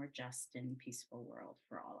create a more just and peaceful world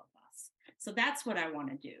for all of us. So that's what I want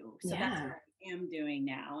to do. So that's what Yeah. I am doing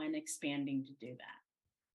now and expanding to do that.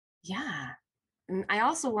 Yeah. And I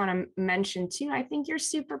also want to mention too, I think your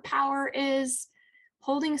superpower is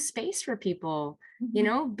holding space for people,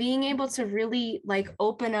 Mhm. being able to really like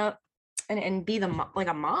open up and be like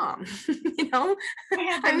a mom, you know? I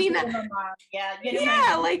have I been a mean, bit of a mom. Yeah, my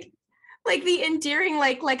yeah, like the endearing,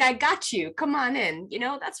 like I got you, come on in,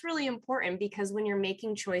 that's really important because when you're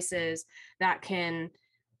making choices that can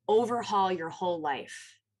overhaul your whole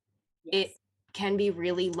life, it yes. can be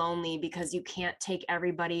really lonely because you can't take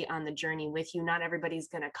everybody on the journey with you. Not everybody's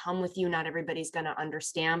going to come with you. Not everybody's going to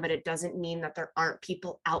understand, but it doesn't mean that there aren't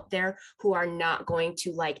people out there who are not going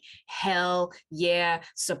to like, hell yeah,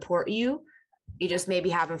 support you. You just maybe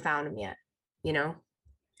haven't found them yet, you know?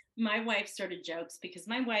 My wife sort of jokes because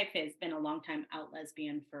my wife has been a long time out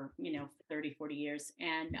lesbian for 30, 40 years,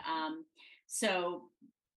 and so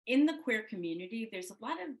in the queer community there's a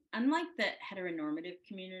lot of, unlike the heteronormative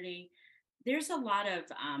community, there's a lot of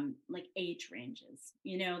like age ranges.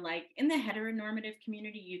 Like in the heteronormative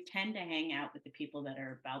community you tend to hang out with the people that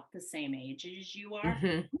are about the same age as you are. Mm-hmm.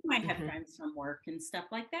 You might have Mm-hmm. friends from work and stuff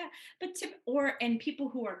like that, but and people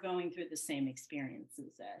who are going through the same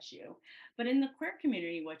experiences as you. But in the queer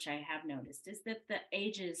community, which I have noticed, is that the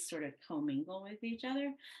ages sort of commingle with each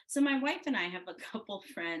other. So my wife and I have a couple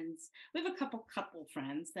friends. We have a couple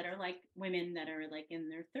friends that are like women that are like in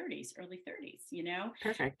their 30s, early 30s,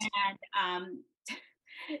 Perfect. And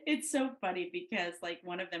it's so funny because like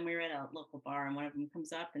one of them, we were at a local bar, and one of them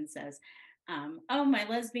comes up and says, "Oh, my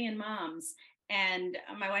lesbian moms." And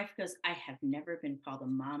my wife goes, "I have never been called a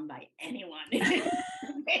mom by anyone."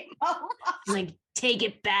 Like, take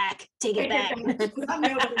it back. Take it Take it back. back. I'm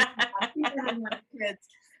nobody's mom. These are my kids.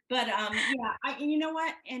 But yeah, you know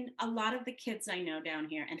what? And a lot of the kids I know down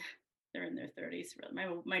here, and they're in their 30s.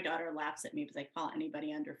 Really. My daughter laughs at me because I call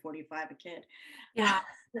anybody under 45 a kid. Yeah.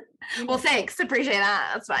 Uh, but, Well, thanks. Appreciate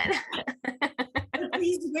that. That's fine. but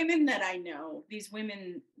these women that I know, these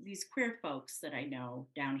queer folks that I know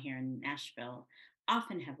down here in Nashville,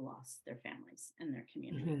 often have lost their families and their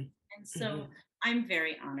community. Mm-hmm. And so Mm-hmm. I'm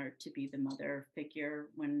very honored to be the mother figure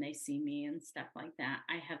when they see me and stuff like that.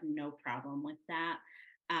 I have no problem with that,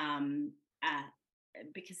 um, uh,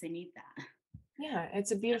 because they need that. Yeah,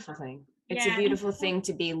 it's a beautiful thing. It's a Yeah. And beautiful thing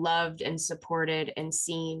to be loved and supported and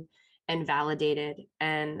seen and validated.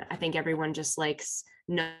 And I think everyone just likes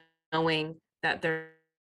knowing that there's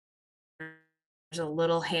a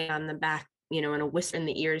little hand on the back, and a whisper in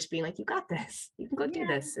the ears being like, you got this. You can go do yeah.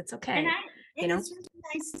 this. It's And okay. You know? it's really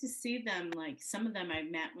nice to see them. Like some of them I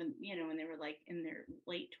met when they were like in their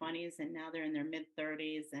late 20s, and now they're in their mid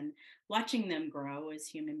 30s, and watching them grow as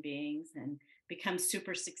human beings and become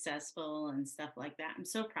super successful and stuff like that. I'm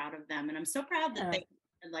so proud of them, and I'm so proud that Yeah.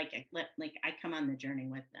 like I come on the journey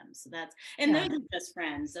with them. So and those Yeah. are just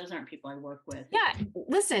friends. Those aren't people I work with. Yeah.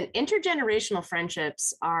 Listen, intergenerational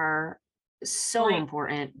friendships are so Like,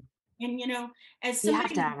 important. and as You have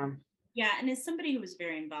to somebody, have them. yeah, and as somebody who was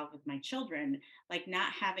very involved with my children, like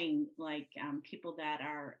not having like people that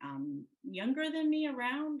are younger than me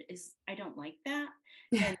around I don't like that.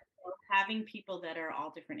 And so having people that are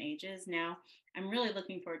all different ages now, I'm really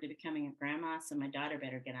looking forward to becoming a grandma, so my daughter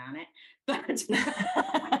better get on it. But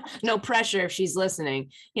No pressure if she's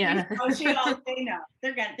listening. Yeah. they know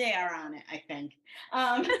they are on it, I think.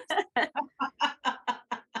 Um,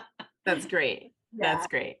 That's great. yeah, That's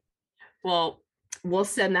great. Well, we'll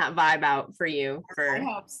send that vibe out for you I for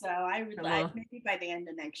hope so. I would like we'll, maybe by the end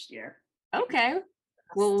of next year. okay.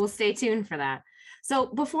 We'll stay tuned for that. So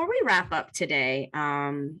before we wrap up today,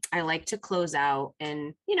 I like to close out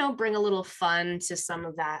and, bring a little fun to some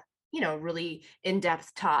of that, really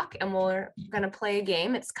in-depth talk. And we're going to play a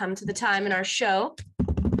game. It's come to the time in our show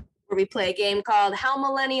where we play a game called How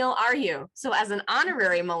Millennial Are You? So as an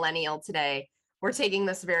honorary millennial today, we're taking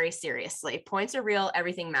this very seriously. Points are real.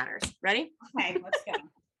 Everything matters. Ready? Okay, let's go.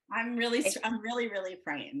 I'm really, really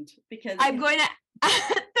frightened because I'm going to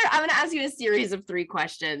I'm going to ask you a series of 3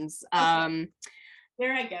 questions. okay,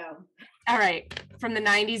 there I go. All right, from the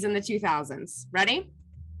 90s and the 2000s. Ready?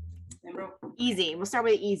 Easy. We'll start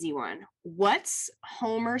with an easy one. What's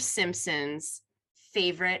Homer Simpson's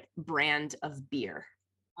favorite brand of beer?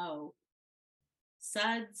 Oh,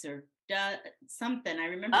 Suds or something. I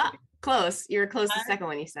remember. Close. You were close to the Suds, second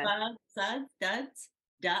one you said. Suds, Duds,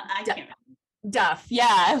 I can't remember. Duff.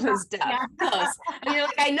 Yeah, it was Duff. Yeah. Close. And you're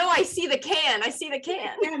like, I know I see the can. I see the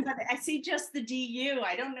can. Yeah, but I see just the DU.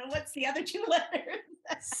 I don't know what's the other 2 letters.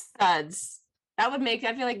 Suds. I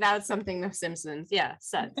feel like that was something the Simpsons. Yeah,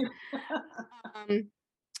 Suds.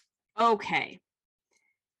 Okay.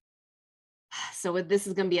 So this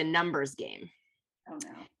is going to be a numbers game. Oh no.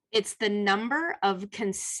 It's the number of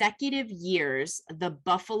consecutive years the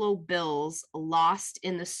Buffalo Bills lost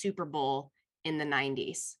in the Super Bowl in the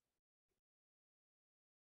 90s.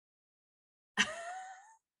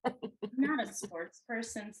 I'm not a sports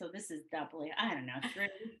person, so this is doubly, I don't know, 3.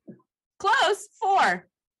 Close. 4.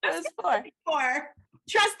 It was 4. 4.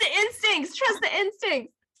 Trust the instincts. Trust the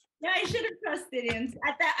instincts. Yeah, I should have trusted in.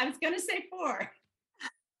 I was going to say 4.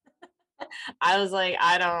 I was like,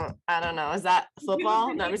 I don't know. Is that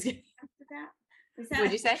football? No, I'm just kidding.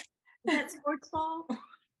 What'd you say? Is that sports ball?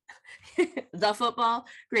 The football?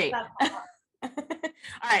 Great. All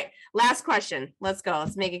right. Last question. Let's go.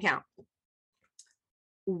 Let's make it count.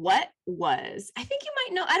 I think you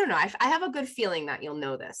might know. I don't know. I have a good feeling that you'll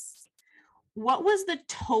know this. What was the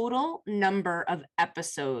total number of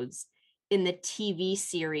episodes in the TV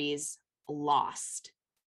series Lost?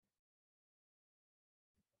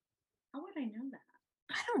 How would I know that?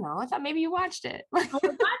 I don't know. I thought maybe you watched it. I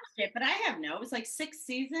watched it, but I have no. It was like 6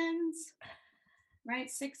 seasons, right?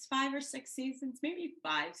 5 or 6 seasons, maybe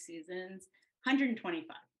 5 seasons.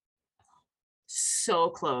 125. So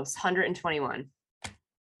close. 121.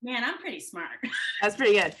 Man, I'm pretty smart. That's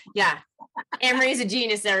pretty good. Yeah. Anne-Marie's a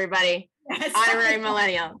genius, everybody. Yes. Honorary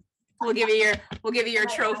millennial. We'll give you your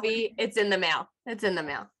trophy. It's in the mail. It's in the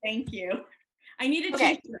mail. Thank you. I need a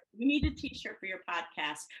t-shirt. You need a t-shirt for your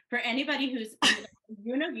podcast. For anybody who's,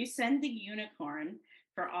 you send the unicorn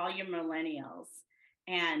for all your millennials.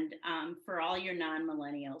 And for all your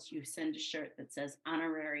non-millennials, you send a shirt that says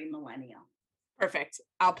honorary millennial. Perfect.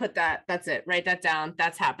 I'll put that. That's it. Write that down.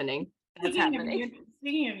 That's happening.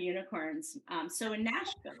 Speaking of unicorns, so in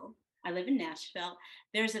Nashville, I live in Nashville.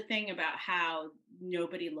 There's a thing about how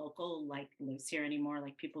nobody local lives here anymore,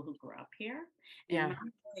 like people who grew up here. And my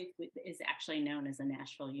wife is actually known as a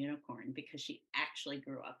Nashville unicorn because she actually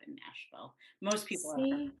grew up in Nashville. Most people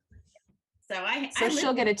are. So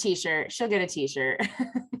she'll get a t-shirt. She'll get a t-shirt.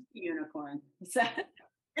 Unicorn. So,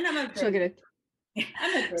 and I'm a good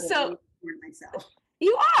so myself.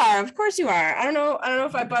 You are, of course you are. I don't know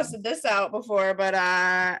if I busted this out before, but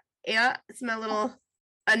yeah, it's my little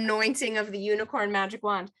anointing of the unicorn magic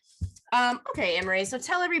wand. Okay, Anne-Marie, so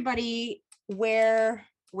tell everybody where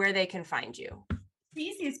they can find you. The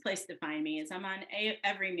easiest place to find me is I'm on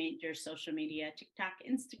every major social media: TikTok,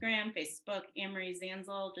 Instagram, Facebook, Anne-Marie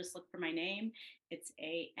Zanzal. Just look for my name. It's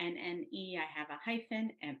ANNE. I have a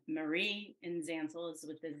hyphen, and Marie, and Zanzal is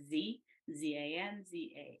with a Z.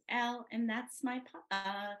 Zanzal, and that's my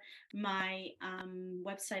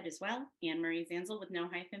website as well, Anne Marie Zanzal with no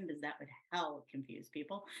hyphen, because that would hell confuse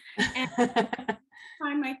people. And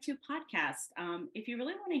find my two podcasts. If you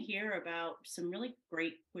really want to hear about some really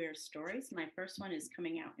great queer stories, my first one is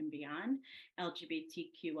Coming Out and Beyond,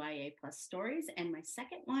 LGBTQIA plus stories. And my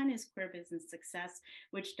second one is Queer Business Success,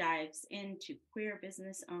 which dives into queer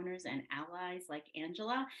business owners and allies like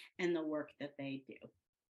Angela and the work that they do.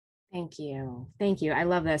 Thank you. Thank you. I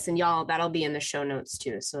love this. And y'all, that'll be in the show notes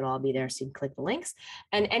too. So it'll all be there. So you can click the links.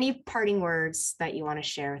 And any parting words that you want to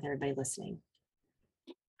share with everybody listening?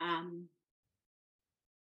 Um,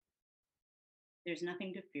 there's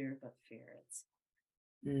nothing to fear but fear. It's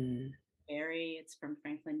from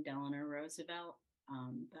Franklin Delano Roosevelt.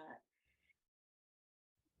 But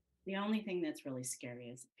the only thing that's really scary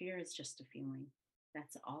is fear is just a feeling.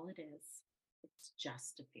 That's all it is. It's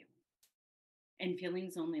just a feeling. And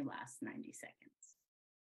feelings only last 90 seconds.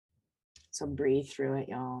 So breathe through it,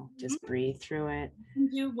 y'all. Just breathe through it. You can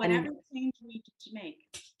do whatever change you need to make.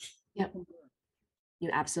 Yep. You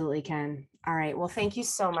absolutely can. All right. Well, thank you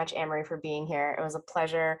so much, Anne Marie, for being here. It was a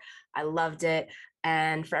pleasure. I loved it.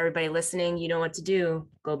 And for everybody listening, you know what to do.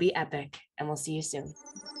 Go be epic. And we'll see you soon.